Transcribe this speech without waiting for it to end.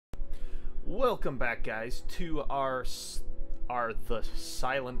Welcome back, guys, to our the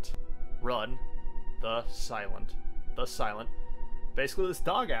silent run, the silent. Basically, this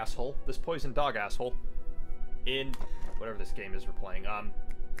dog asshole, this poison dog asshole, in whatever this game is we're playing.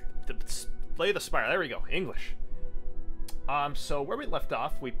 Slay the Spire. There we go. English. So where we left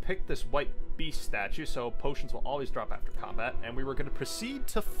off, we picked this white beast statue, so potions will always drop after combat, and we were going to proceed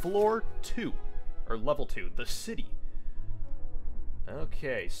to floor 2, or level 2, the city.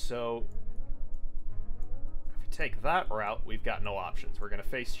 Okay, so if we take that route, we've got no options. We're going to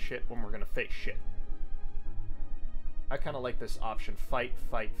face shit when we're going to face shit. I kind of like this option: fight,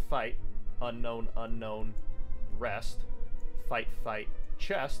 fight, fight, unknown, unknown, rest, fight, fight,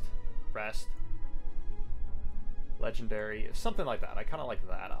 chest, rest, legendary, something like that. I kind of like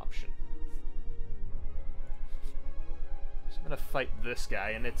that option. So I'm going to fight this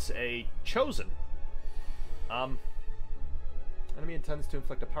guy, and it's a chosen. Enemy intends to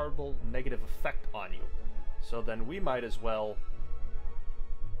inflict a powerful negative effect on you. So then we might as well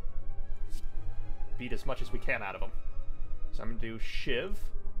beat as much as we can out of him. So I'm going to do Shiv,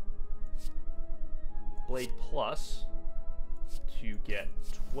 Blade Plus, to get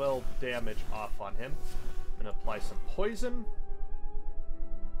 12 damage off on him. I'm going to apply some poison.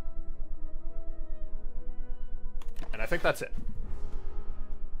 And I think that's it.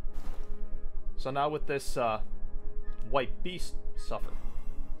 So now with this white beast suffer.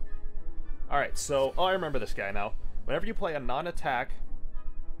 Alright, so I remember this guy now. Whenever you play a non-attack,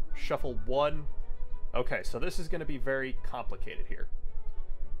 shuffle 1. Okay, so this is going to be very complicated here.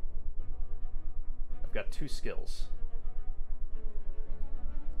 I've got 2 skills.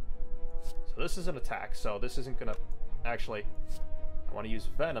 So this is an attack, so this isn't going to... Actually, I want to use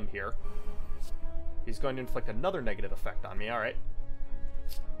Venom here. He's going to inflict another negative effect on me, alright.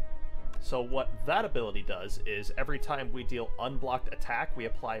 So what that ability does is every time we deal unblocked attack, we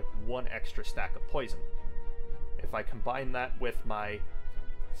apply 1 extra stack of poison. If I combine that with my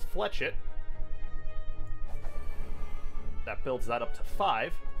Fletchet, that builds that up to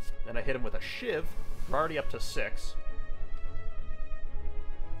 5. Then I hit him with a Shiv. We're already up to 6.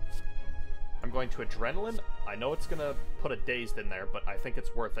 I'm going to Adrenaline. I know it's going to put a Dazed in there, but I think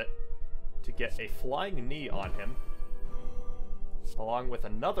it's worth it to get a Flying Knee on him, along with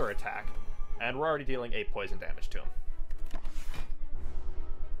another attack, and we're already dealing 8 poison damage to him.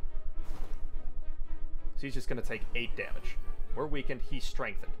 So he's just going to take 8 damage. We're weakened, he's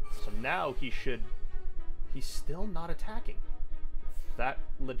strengthened. So now he should... He's still not attacking. That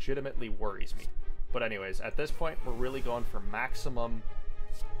legitimately worries me. But anyways, at this point, we're really going for maximum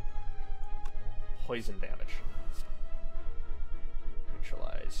poison damage.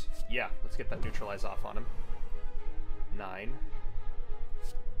 Neutralize. Yeah, let's get that neutralize off on him. 9.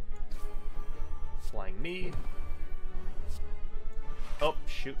 Flying Knee. Oh,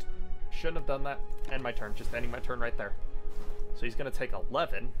 shoot. Shouldn't have done that. End my turn. Just ending my turn right there. So he's going to take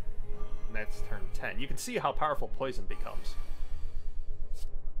 11. And that's turn 10. You can see how powerful poison becomes.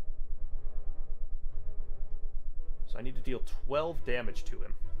 So I need to deal 12 damage to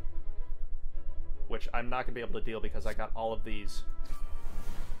him, which I'm not going to be able to deal because I got all of these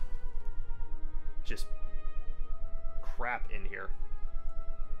just crap in here.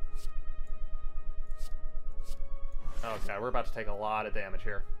 Okay, we're about to take a lot of damage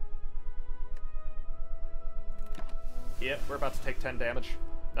here. Yeah, we're about to take 10 damage.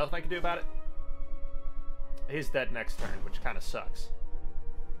 Nothing I can do about it. He's dead next turn, which kind of sucks.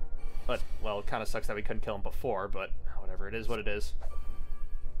 But, well, it kind of sucks that we couldn't kill him before, but whatever, it is what it is.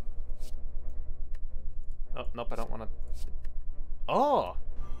 Oh, nope, I don't want to... Oh!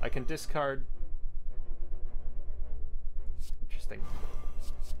 I can discard... Interesting.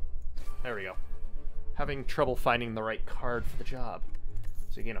 There we go. Having trouble finding the right card for the job.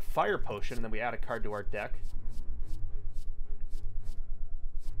 So you gain a fire potion, and then we add a card to our deck.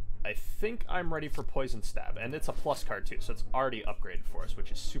 I think I'm ready for Poison Stab, and it's a plus card too, so it's already upgraded for us,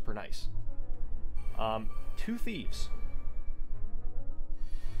 which is super nice. 2 Thieves.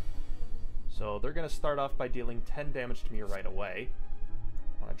 So they're going to start off by dealing 10 damage to me right away.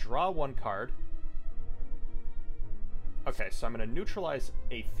 I want to draw 1 card. Okay, so I'm going to neutralize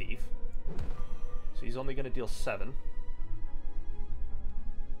a Thief. So he's only going to deal 7.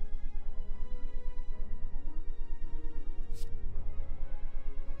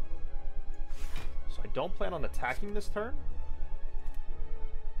 So I don't plan on attacking this turn.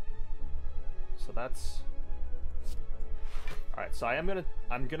 So that's... Alright, so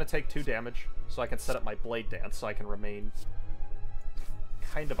I'm gonna take 2 damage so I can set up my Blade Dance so I can remain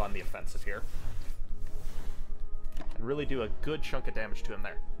kind of on the offensive here. And really do a good chunk of damage to him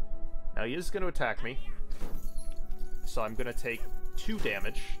there. Now he is going to attack me, so I'm going to take 2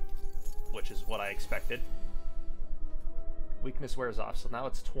 damage which is what I expected. Weakness wears off, so now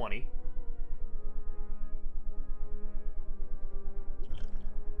it's 20.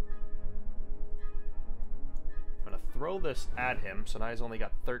 I'm gonna throw this at him, so now he's only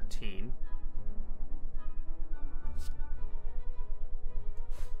got 13.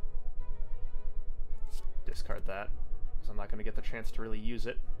 Discard that, because I'm not gonna get the chance to really use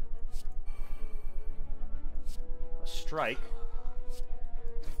it. A strike.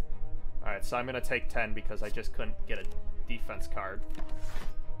 Alright, so I'm gonna take 10 because I just couldn't get a defense card.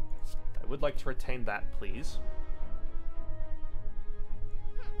 I would like to retain that, please.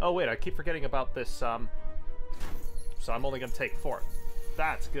 Oh wait, I keep forgetting about this, so I'm only gonna take 4.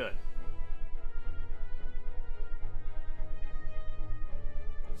 That's good.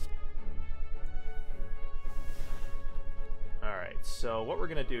 Alright, so what we're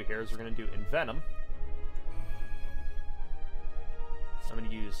gonna do here is we're gonna do Envenom. I'm gonna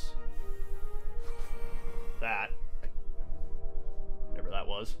use that. Whatever that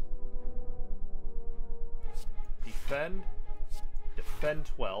was. Defend. Defend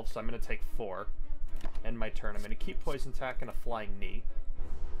 12, so I'm gonna take 4. End my turn. I'm gonna keep Poison Tack and a Flying Knee.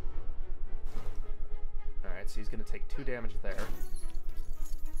 Alright, so he's gonna take 2 damage there.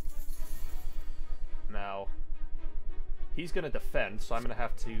 Now, he's gonna defend, so I'm gonna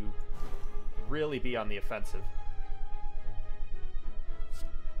have to really be on the offensive.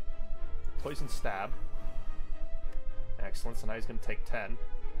 Poison Stab. Excellent, so now he's gonna take 10.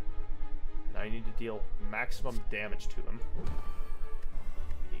 Now you need to deal maximum damage to him.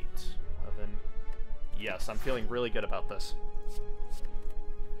 8, 11. Yes, I'm feeling really good about this.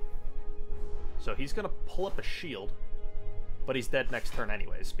 So he's gonna pull up a shield, but he's dead next turn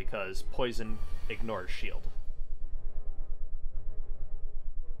anyways, because poison ignores shield.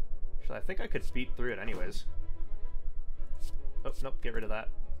 Actually, I think I could beat through it anyways. Oh, nope, get rid of that.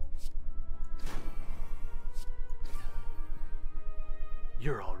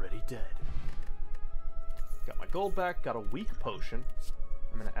 You're already dead. Got my gold back, got a weak potion.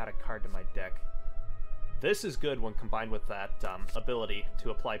 I'm gonna add a card to my deck. This is good when combined with that ability to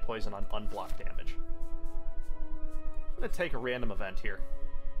apply poison on unblocked damage. I'm gonna take a random event here.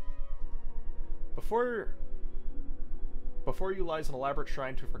 Before you lies an elaborate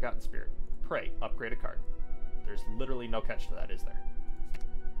shrine to a forgotten spirit. Pray, upgrade a card. There's literally no catch to that, is there?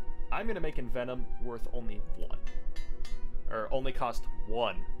 I'm gonna make Envenom worth only 1. Or only cost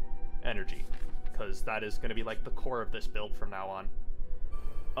 1 energy. Because that is gonna be like the core of this build from now on.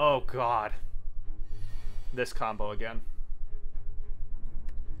 Oh god. This combo again.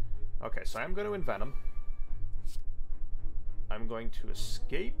 Okay, so I'm going to Envenom. I'm going to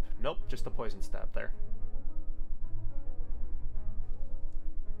escape. Nope, just the Poison Stab there.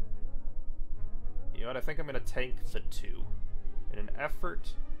 You know what, I think I'm going to tank the 2. In an effort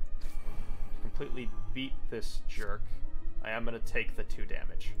to completely beat this jerk, I am going to take the 2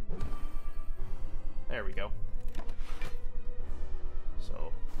 damage. There we go.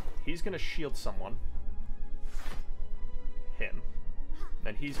 So, he's going to shield someone. Him.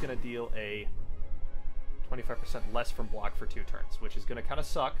 Then he's going to deal a 25% less from block for 2 turns, which is going to kind of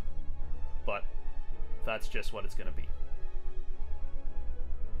suck, but that's just what it's going to be.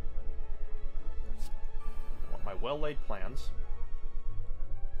 I want my well-laid plans.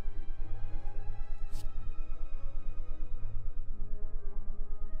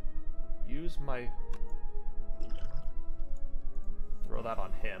 Use my... Throw that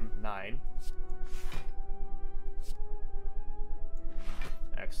on him. 9.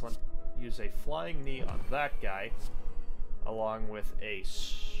 Excellent. Use a Flying Knee on that guy, along with a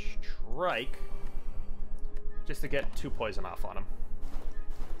Strike, just to get 2 poison off on him.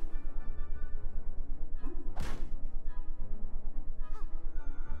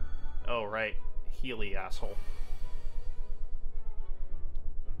 Oh, right. Healy, asshole.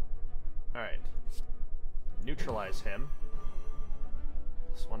 Alright. Neutralize him.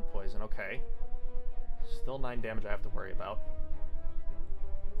 Plus 1 poison, okay. Still 9 damage I have to worry about.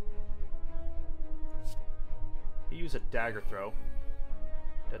 Use a Dagger Throw.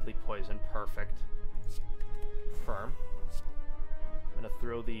 Deadly Poison, perfect. Confirm. I'm gonna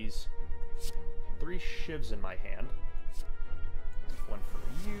throw these 3 shivs in my hand. 1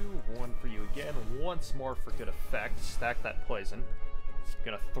 for you, 1 for you again, once more for good effect. Stack that poison.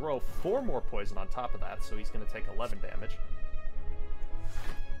 Gonna throw 4 more poison on top of that, so he's gonna take 11 damage.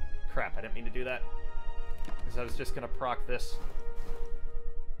 Crap, I didn't mean to do that. Because I was just gonna proc this.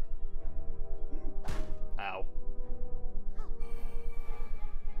 Ow.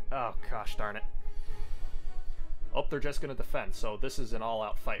 Oh, gosh darn it. Oh, they're just gonna defend, so this is an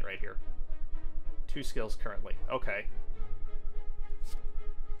all-out fight right here. 2 skills currently. Okay.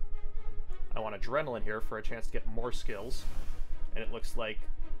 want adrenaline here for a chance to get more skills. And it looks like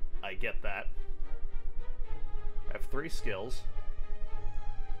I get that. I have 3 skills.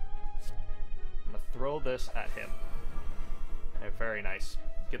 I'm going to throw this at him. Okay, very nice.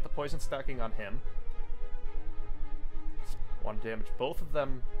 Get the poison stacking on him. Want to damage both of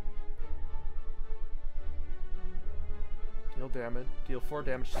them. Deal 4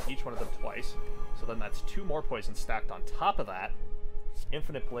 damage to each one of them twice. So then that's 2 more poison stacked on top of that.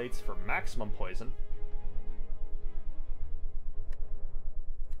 Infinite blades for maximum poison.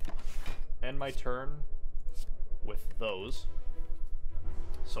 End my turn with those.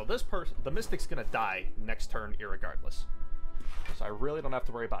 So this the Mystic's gonna die next turn irregardless. So I really don't have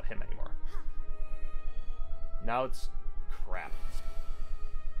to worry about him anymore. Now it's crap.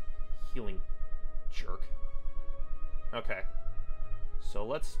 Healing jerk. Okay. So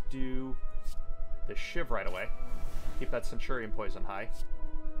let's do the Shiv right away. Keep that Centurion poison high.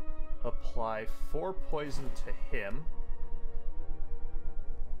 Apply 4 poison to him.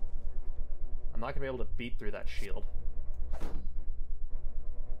 I'm not going to be able to beat through that shield.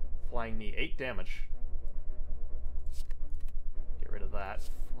 Flying Knee, 8 damage. Get rid of that.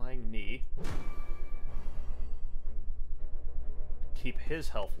 Flying Knee. Keep his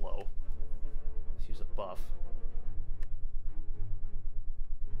health low. Let's use a buff.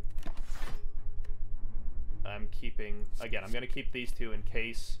 I'm keeping... Again, I'm going to keep these 2 in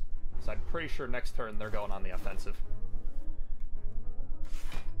case, so I'm pretty sure next turn they're going on the offensive.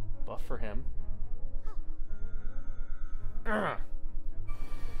 Buff for him. Ugh.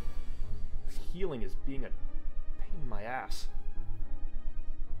 Healing is being a pain in my ass.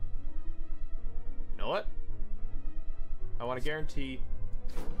 You know what? I want to guarantee...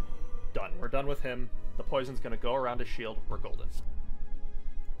 Done. We're done with him. The poison's going to go around his shield. We're golden.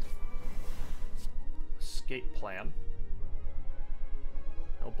 Escape plan.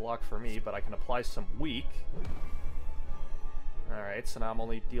 No block for me, but I can apply some weak. Alright, so now I'm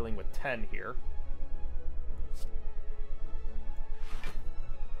only dealing with 10 here.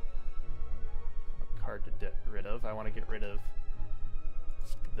 A card to get rid of. I want to get rid of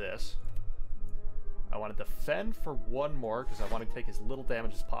this. I want to defend for 1 more, because I want to take as little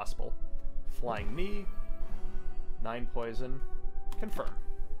damage as possible. Flying Knee. 9 poison. Confirm.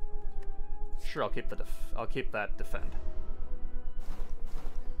 Sure, I'll keep that defend.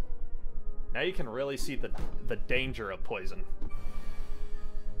 Now you can really see the danger of poison.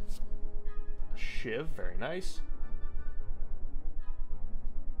 Shiv, very nice.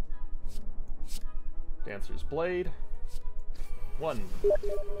 Dancer's Blade. 1,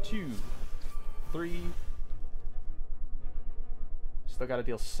 2, 3. Still gotta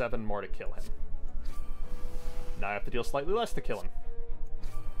deal 7 more to kill him. Now I have to deal slightly less to kill him.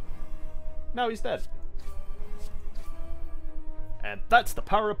 Now he's dead. And that's the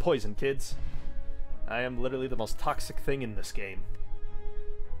power of poison, kids. I am literally the most toxic thing in this game.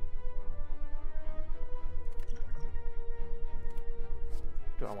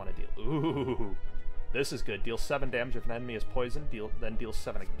 Do I want to deal? Ooh, this is good. Deal 7 damage if an enemy is poisoned. Then deal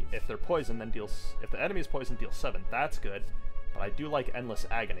 7 if they're poisoned. Then deals. If the enemy is poisoned, deal 7. That's good. But I do like Endless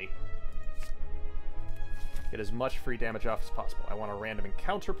Agony. Get as much free damage off as possible. I want a random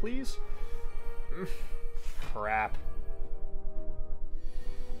encounter, please. Crap.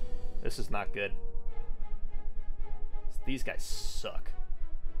 This is not good. These guys suck.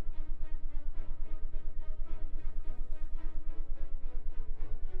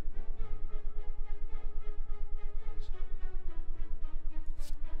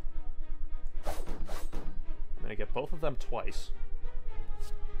 I'm gonna get both of them twice.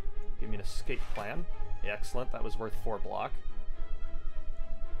 Give me an escape plan. Excellent, that was worth 4 block.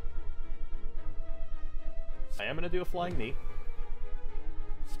 I am going to do a Flying Knee.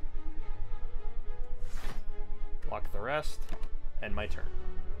 Block the rest. End my turn.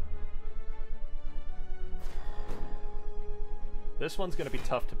 This one's going to be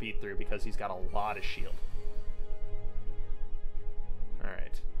tough to beat through because he's got a lot of shield.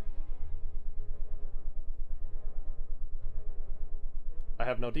 Alright. I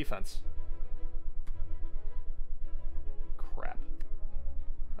have no defense. Crap.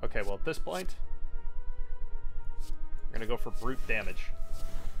 Okay, well at this point... We're gonna go for brute damage.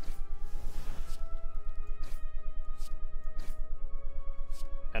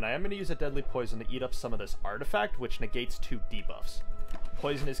 And I am gonna use a deadly poison to eat up some of this artifact, which negates 2 debuffs.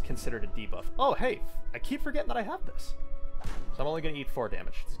 Poison is considered a debuff. Oh, hey! I keep forgetting that I have this. So I'm only gonna eat 4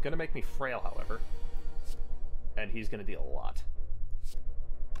 damage. It's gonna make me frail, however. And he's gonna deal a lot.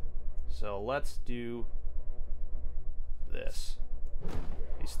 So let's do this.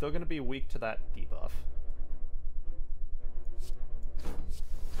 He's still gonna be weak to that debuff.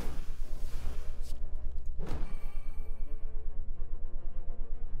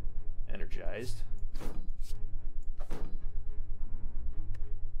 paralyzed.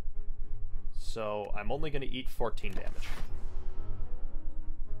 So I'm only going to eat 14 damage.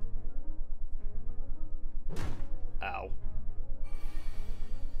 Ow.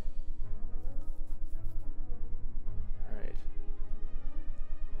 Alright.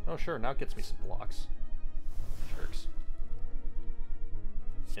 Oh sure, now it gets me some blocks. Jerks.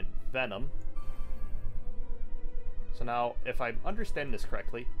 And Venom. So now, if I understand this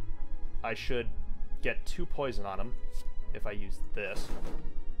correctly, I should get 2 poison on him if I use this.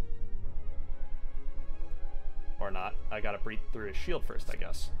 Or not. I gotta breathe through his shield first, I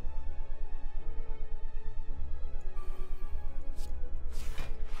guess.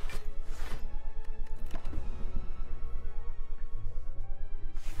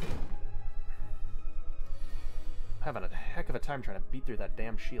 I'm having a heck of a time trying to beat through that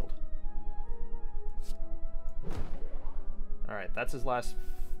damn shield. Alright, that's his last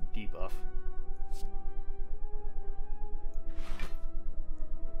debuff.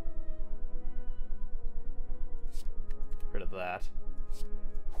 Rid of that.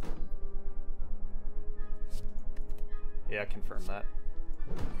 Yeah, confirm that.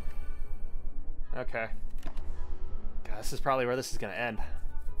 Okay. God, this is probably where this is gonna end.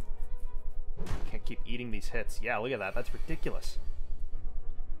 Can't keep eating these hits. Yeah, look at that. That's ridiculous.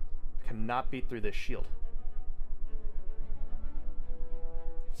 I cannot beat through this shield.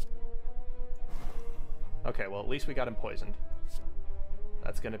 Okay, well, at least we got him poisoned.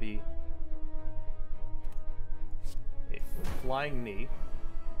 That's gonna be a flying knee.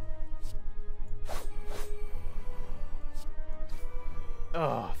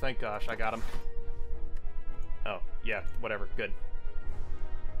 Oh, thank gosh, I got him. Oh, yeah, whatever, good.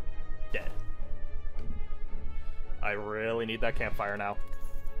 Dead. I really need that campfire now.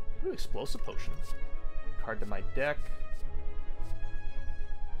 Ooh, explosive potion. Card to my deck.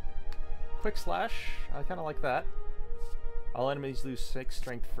 Quick slash, I kind of like that. All enemies lose 6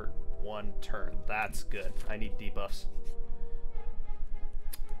 strength for 1 turn. That's good. I need debuffs.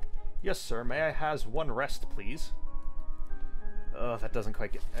 Yes, sir. May I has 1 rest, please? Oh, that doesn't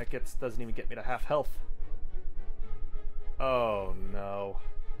quite get. Doesn't even get me to half health. Oh no,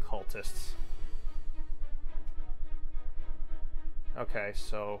 cultists. Okay,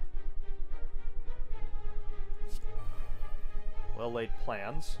 so well laid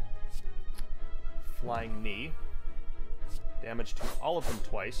plans. Flying knee. Damage to all of them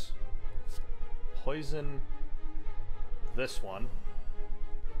twice. Poison this one.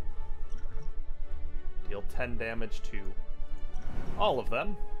 Deal 10 damage to all of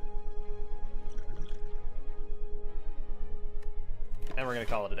them. And we're going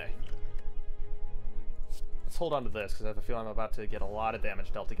to call it a day. Let's hold on to this, because I have a feeling I'm about to get a lot of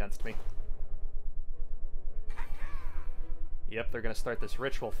damage dealt against me. Yep, they're going to start this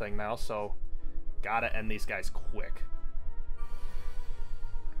ritual thing now, so gotta end these guys quick.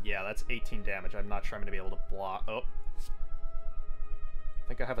 Yeah, that's 18 damage. I'm not sure I'm going to be able to block. Oh. I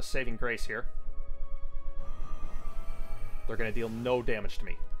think I have a saving grace here. They're going to deal no damage to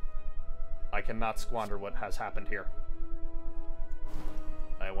me. I cannot squander what has happened here.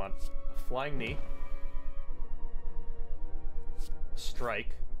 I want a flying knee. A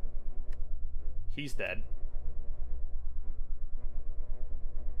strike. He's dead.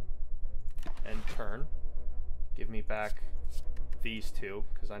 And turn. Give me back these 2,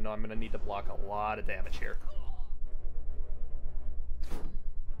 because I know I'm going to need to block a lot of damage here.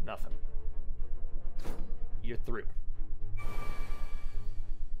 Nothing. You're through.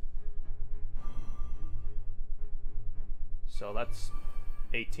 So that's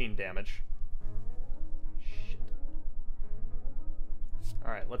 18 damage. Shit.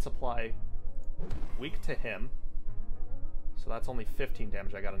 Alright, let's apply weak to him. So that's only 15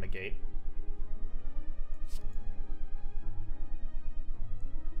 damage I gotta negate.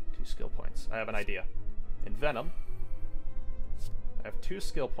 2 skill points. I have an idea. In Venom, I have 2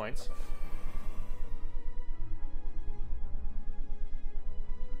 skill points.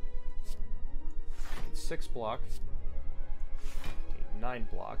 Get 6 block. 9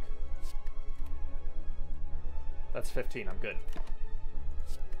 block. That's 15. I'm good.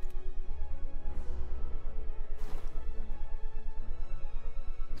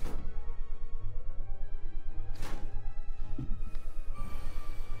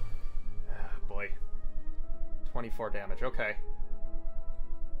 Boy. 24 damage. Okay.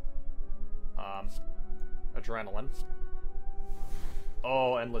 Adrenaline.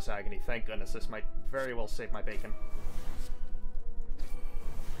 Oh, endless agony. Thank goodness. This might very well save my bacon.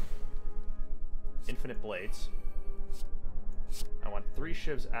 Infinite blades. I want 3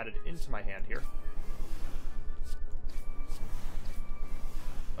 shivs added into my hand here.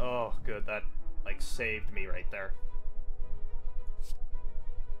 Oh, good. That, like, saved me right there.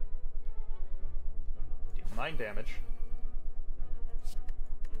 Deal 9 damage.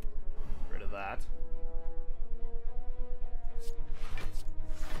 Get rid of that.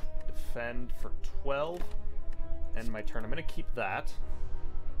 Defend for 12. End my turn. I'm going to keep that.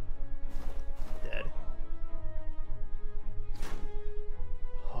 Dead.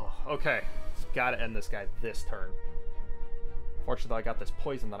 Oh, okay. Gotta end this guy this turn. Fortunately, I got this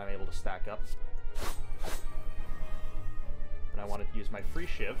poison that I'm able to stack up. And I wanted to use my free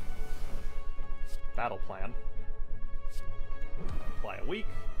shiv. Battle plan. Apply a weak.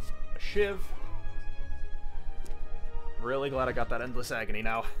 A shiv. Really glad I got that Endless Agony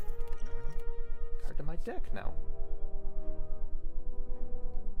now. Card to my deck now.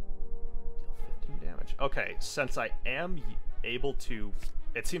 Deal 15 damage. Okay, since I am able to...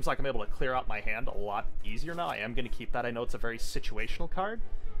 It seems like I'm able to clear out my hand a lot easier now. I am going to keep that. I know it's a very situational card,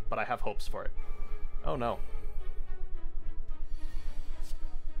 but I have hopes for it. Oh, no.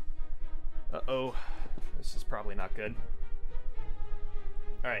 Uh-oh. This is probably not good.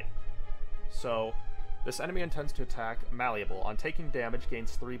 Alright. So, this enemy intends to attack Malleable. On taking damage,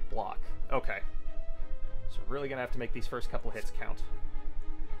 gains 3 block. Okay. So we're really going to have to make these first couple hits count.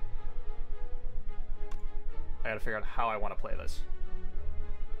 I gotta figure out how I want to play this.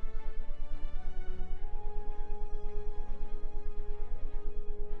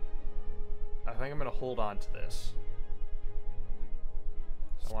 I think I'm going to hold on to this.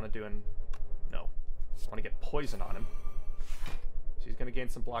 So I want to do an... No. I want to get poison on him. So he's going to gain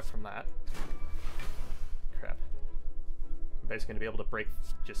some block from that. Crap. I'm basically going to be able to break,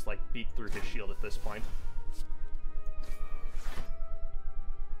 just like beat through his shield at this point.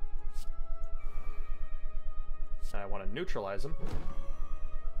 I want to neutralize him.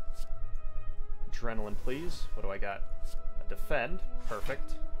 Adrenaline, please. What do I got? A defend.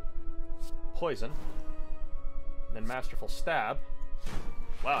 Perfect. Poison. And then Masterful Stab.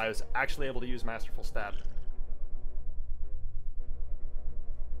 Wow, I was actually able to use Masterful Stab.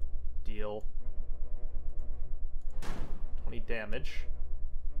 Deal 20 damage.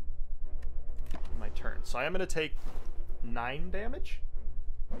 My turn. So I am going to take 9 damage?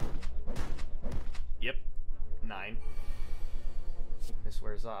 Yep. 9. This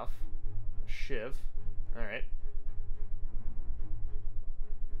wears off. Shiv. Alright.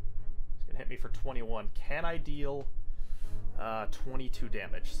 It's going to hit me for 21. Can I deal 22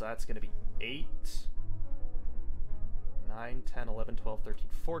 damage? So that's going to be 8, 9, 10, 11, 12, 13,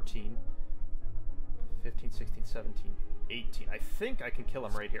 14, 15, 16, 17, 18. I think I can kill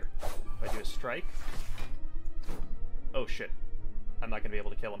him right here. If I do a strike. Oh shit. I'm not going to be able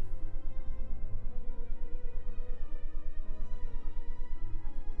to kill him.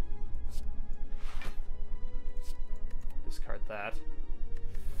 Discard that.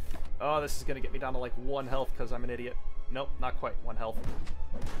 Oh, this is going to get me down to like 1 health because I'm an idiot. Nope, not quite 1 health.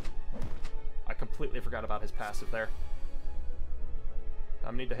 I completely forgot about his passive there.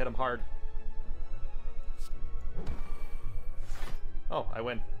 I need to hit him hard. Oh, I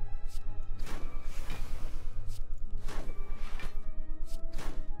win.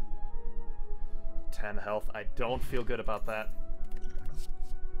 Ten health. I don't feel good about that.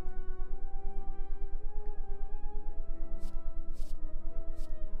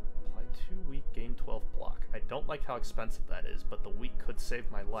 Apply 2 weak, gain 12 block. I don't like how expensive that is, but the weak could save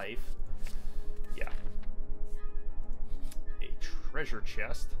my life. Yeah. A treasure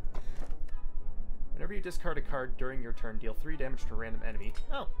chest. Whenever you discard a card during your turn, deal 3 damage to a random enemy.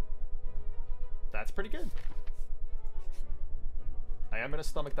 Oh. That's pretty good. I am going to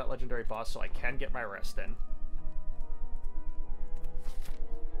stomach that legendary boss so I can get my rest in.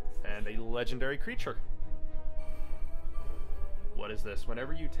 And a legendary creature. What is this?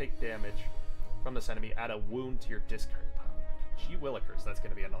 Whenever you take damage from this enemy, add a wound to your discard pile. Gee willikers, that's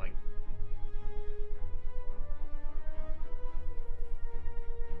going to be annoying.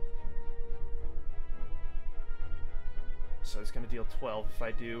 So it's going to deal 12 if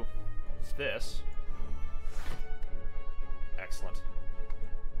I do this. Excellent.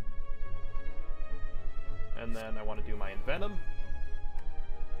 And then I want to do my Envenom.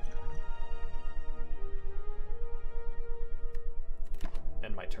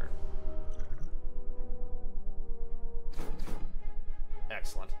 End my turn.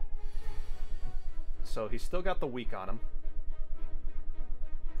 Excellent. So he's still got the weak on him.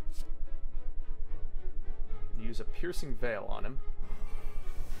 Use a Piercing Veil on him.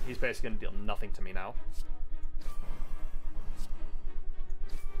 He's basically going to deal nothing to me now.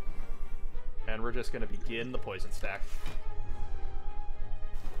 And we're just going to begin the poison stack.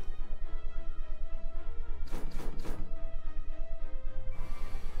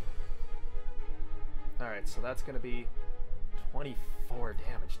 Alright, so that's going to be 24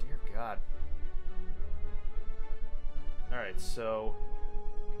 damage. Dear God. Alright, so...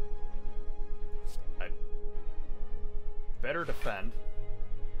 I better defend.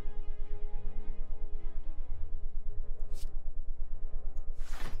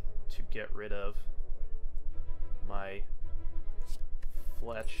 To get rid of my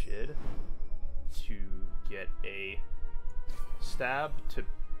Fletchid. To get a stab. To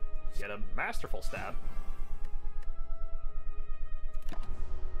get a masterful stab.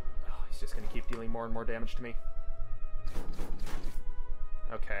 Oh, he's just going to keep dealing more and more damage to me.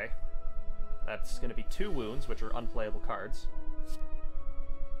 Okay. That's going to be 2 wounds, which are unplayable cards.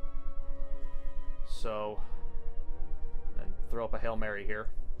 So, and throw up a Hail Mary here.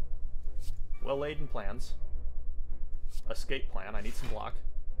 Well-laden plans. Escape plan. I need some block.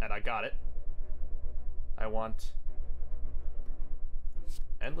 And I got it. I want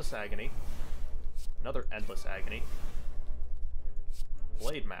Endless Agony. Another Endless Agony.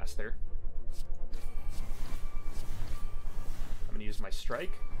 Blade Master. I'm going to use my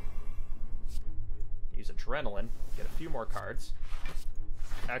Strike. Use Adrenaline. Get a few more cards.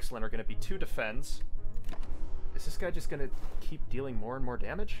 Excellent are going to be 2 defends. Is this guy just going to keep dealing more and more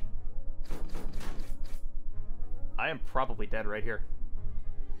damage? I am probably dead right here.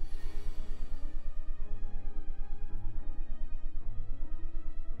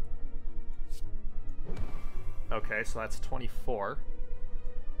 Okay, so that's 24.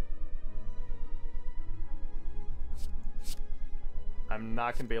 I'm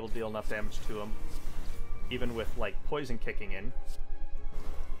not going to be able to deal enough damage to him, even with, like, poison kicking in.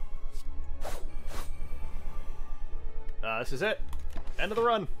 This is it. End of the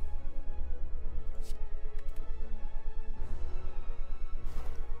run.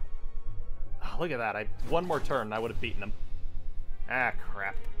 Oh, look at that. One more turn and I would have beaten him. Ah,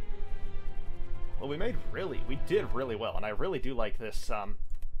 crap. Well, we did really well, and I really do like this,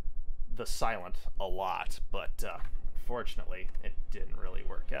 the Silent a lot, but, unfortunately, it didn't really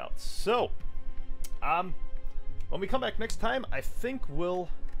work out. So, when we come back next time, I think we'll,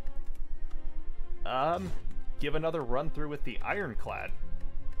 give another run through with the Ironclad.